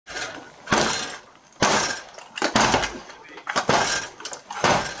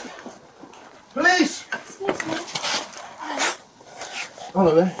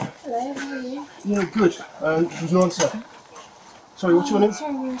Hello there. Hello, how are you? Yeah, good. There's no answer. Sorry, what's your name?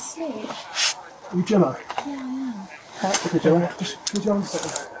 Sorry, we were asleep. Are you Gemma? Yeah, I am. Okay, Gemma. Just could you hold a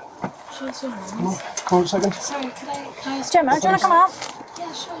second? Sure, Come on, come on a second. Sorry, can I ask Gemma, do you want to come out?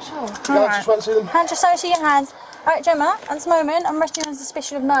 Yeah, sure. Yeah, I just want to see them. Hand just so see your hands. Alright, Gemma, at this moment, I'm arresting you on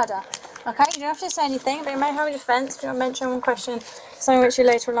suspicion of murder. Okay, you don't have to say anything, but you may have a defence. Do not mention one question, something which you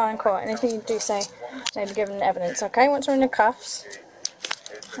later rely in court. Anything you do say may be given evidence, okay? Once we're in the cuffs,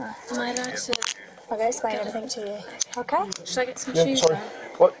 Am I allowed to... I'll go explain everything to you, okay? Should I get some Yeah, shoes sorry. now?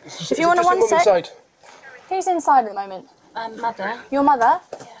 What? If you want to one sec. Inside? Who's inside at the moment? Mother. Your mother?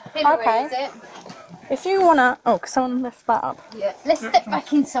 Yeah. Okay. Is it? If you want to... Oh, because someone left that up. Yeah. Let's step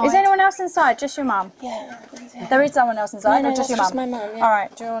back inside. Is anyone else inside? Just your mum? Yeah. There is someone else inside, No, or just your that's mum? just my mum, yeah.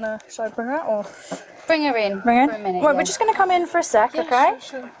 Alright, do you want to... Should I bring her out, or...? Bring her in. Bring her in? For a minute. Well, yeah. we're just going to come in for a sec, okay?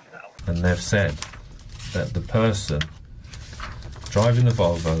 Sure. And they've said that the person driving the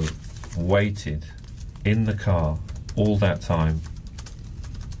Volvo waited in the car all that time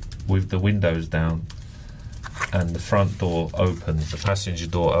with the windows down and the front door open, the passenger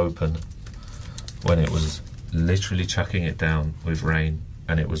door open, when it was literally chucking it down with rain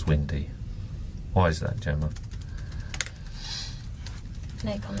and it was windy. Why is that, Gemma?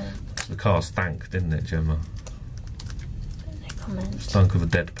 No comment. The car stank, didn't it, Gemma? No comment. Stunk of a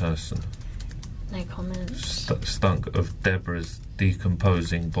dead person. No comment. Stunk of Deborah's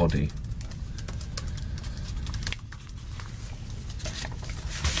decomposing body.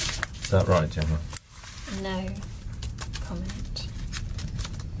 Is that right, Gemma? No comment.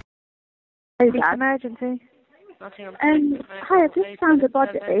 Emergency. Hi, I've just found a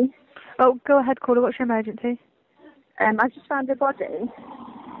body. Oh, go ahead, caller. What's your emergency? I just found a body.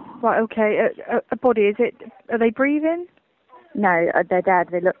 Right, okay. A body, is it... Are they breathing? No, they're dead.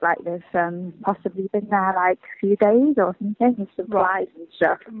 They look like they've possibly been there like a few days or something with some flies and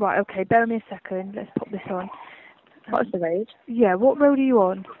stuff. Right, okay. Bear with me a second. Let's pop this on. What's the road? Yeah, what road are you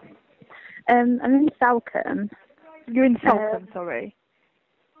on? I'm in Salcombe. You're in Salcombe, sorry.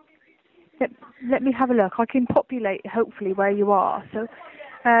 Let me have a look. I can populate, hopefully, where you are. So,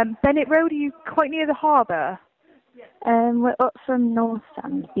 Bennett Road, are you quite near the harbour? We're up from North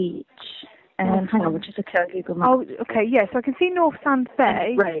Sand Beach. Hang on, we'll just look at Google Maps. Oh, okay, yeah, so I can see North Sand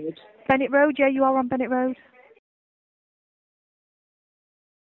Bay. Bennett Road. Bennett Road, yeah, you are on Bennett Road.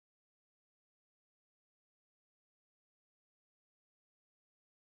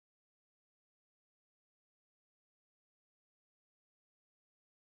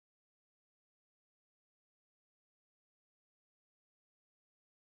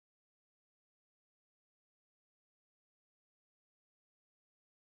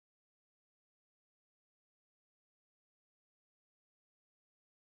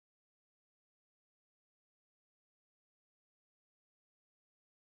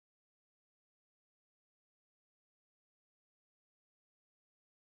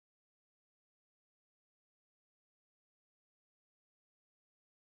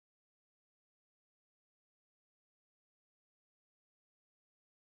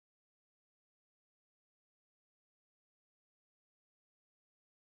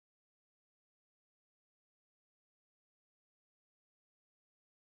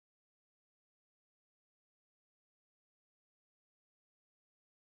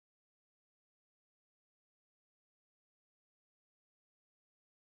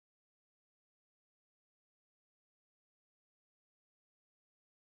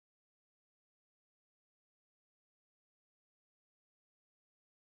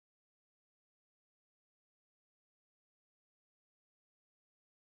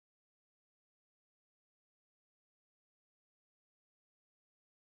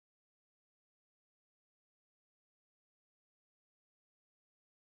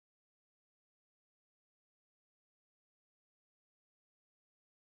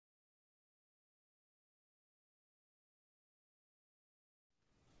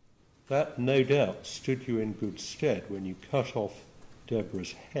 That no doubt stood you in good stead when you cut off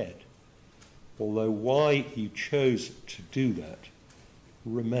Deborah's head, although why you chose to do that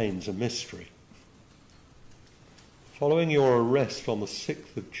remains a mystery. Following your arrest on the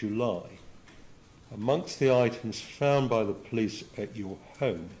 6th of July, amongst the items found by the police at your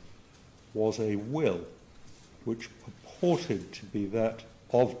home was a will which purported to be that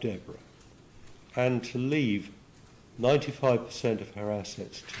of Deborah and to leave 95% of her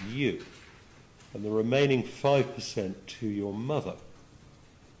assets to you and the remaining 5% to your mother.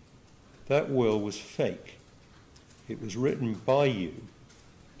 That will was fake. It was written by you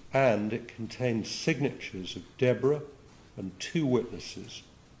and it contained signatures of Deborah and 2 witnesses,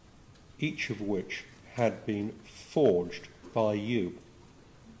 each of which had been forged by you.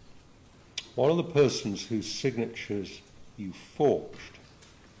 one of the persons whose signatures you forged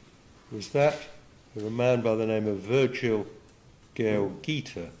was that of a man by the name of Virgil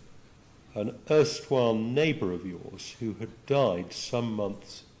Georgita, an erstwhile neighbour of yours who had died some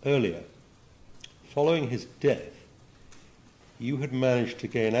months earlier. Following his death, you had managed to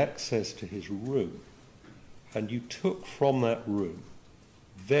gain access to his room, and you took from that room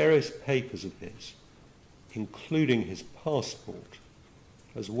various papers of his, including his passport,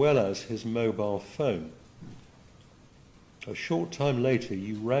 as well as his mobile phone. A short time later,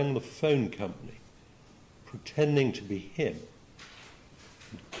 you rang the phone company, pretending to be him,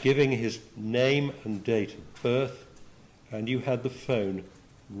 giving his name and date of birth, and you had the phone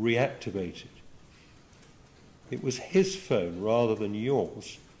reactivated. It was his phone rather than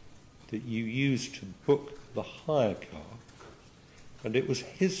yours that you used to book the hire car, and it was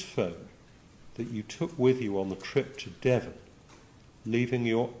his phone that you took with you on the trip to Devon, leaving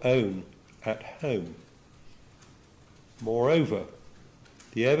your own at home. Moreover,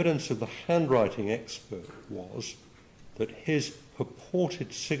 the evidence of the handwriting expert was that his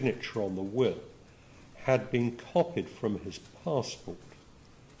purported signature on the will had been copied from his passport,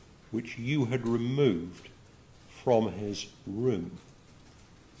 which you had removed from his room.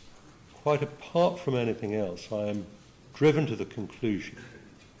 Quite apart from anything else, I am driven to the conclusion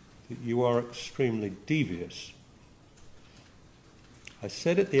that you are extremely devious. I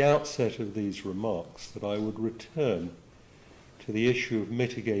said at the outset of these remarks that I would return to the issue of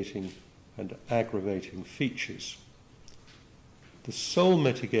mitigating and aggravating features. The sole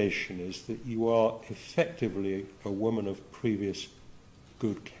mitigation is that you are effectively a woman of previous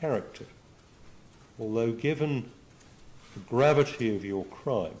good character, although given the gravity of your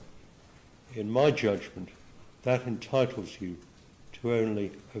crime, in my judgment, that entitles you to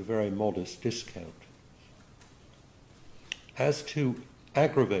only a very modest discount. As to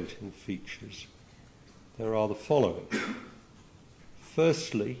aggravating features, there are the following.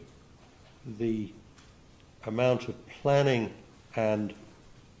 Firstly, the amount of planning and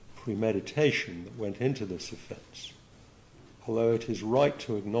premeditation that went into this offence, although it is right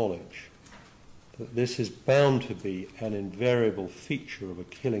to acknowledge that this is bound to be an invariable feature of a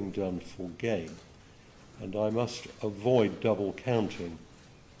killing done for gain, and I must avoid double counting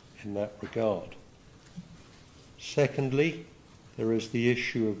in that regard. Secondly, there is the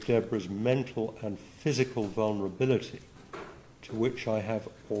issue of Deborah's mental and physical vulnerability, to which I have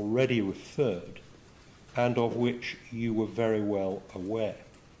already referred, and of which you were very well aware.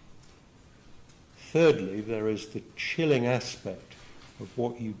 Thirdly, there is the chilling aspect of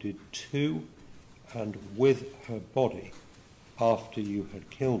what you did to and with her body after you had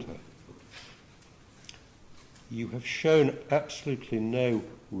killed her. You have shown absolutely no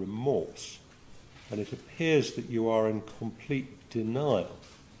remorse, and it appears that you are in complete denial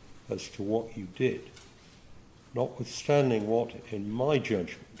as to what you did, notwithstanding what, in my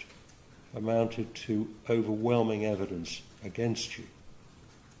judgment, amounted to overwhelming evidence against you.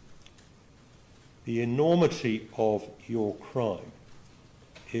 The enormity of your crime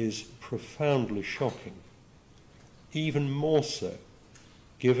is profoundly shocking, even more so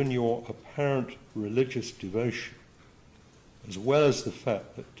given your apparent religious devotion, as well as the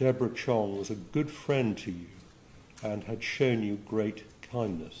fact that Deborah Chong was a good friend to you and had shown you great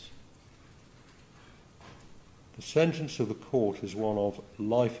kindness. The sentence of the court is one of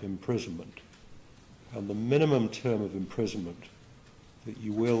life imprisonment, and the minimum term of imprisonment that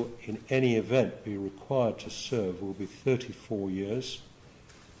you will in any event be required to serve will be 34 years.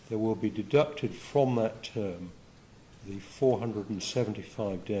 There will be deducted from that term the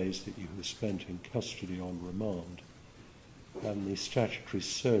 475 days that you have spent in custody on remand, and the statutory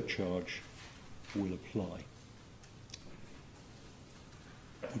surcharge will apply.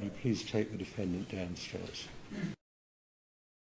 Would you please take the defendant downstairs?